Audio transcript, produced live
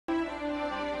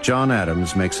John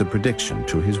Adams makes a prediction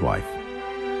to his wife.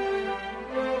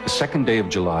 The second day of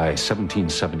July,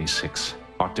 1776,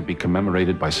 ought to be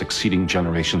commemorated by succeeding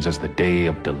generations as the Day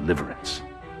of Deliverance.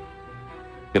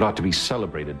 It ought to be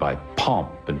celebrated by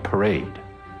pomp and parade,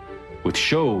 with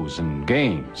shows and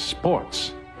games,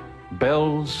 sports,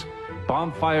 bells,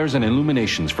 bonfires, and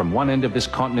illuminations from one end of this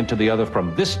continent to the other,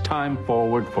 from this time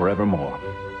forward forevermore.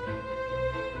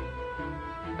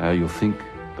 You'll think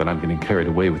that I'm getting carried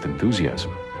away with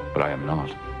enthusiasm, but I am not.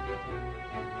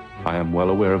 I am well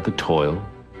aware of the toil,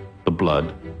 the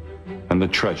blood, and the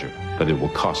treasure that it will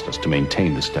cost us to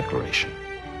maintain this declaration.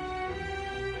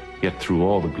 Yet through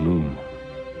all the gloom,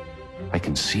 I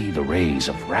can see the rays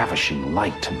of ravishing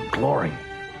light and glory.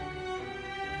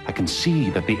 I can see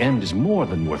that the end is more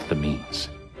than worth the means.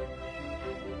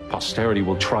 Posterity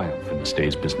will triumph in this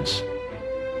day's business,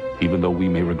 even though we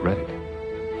may regret it.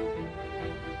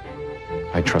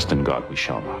 I trust in God we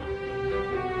shall not.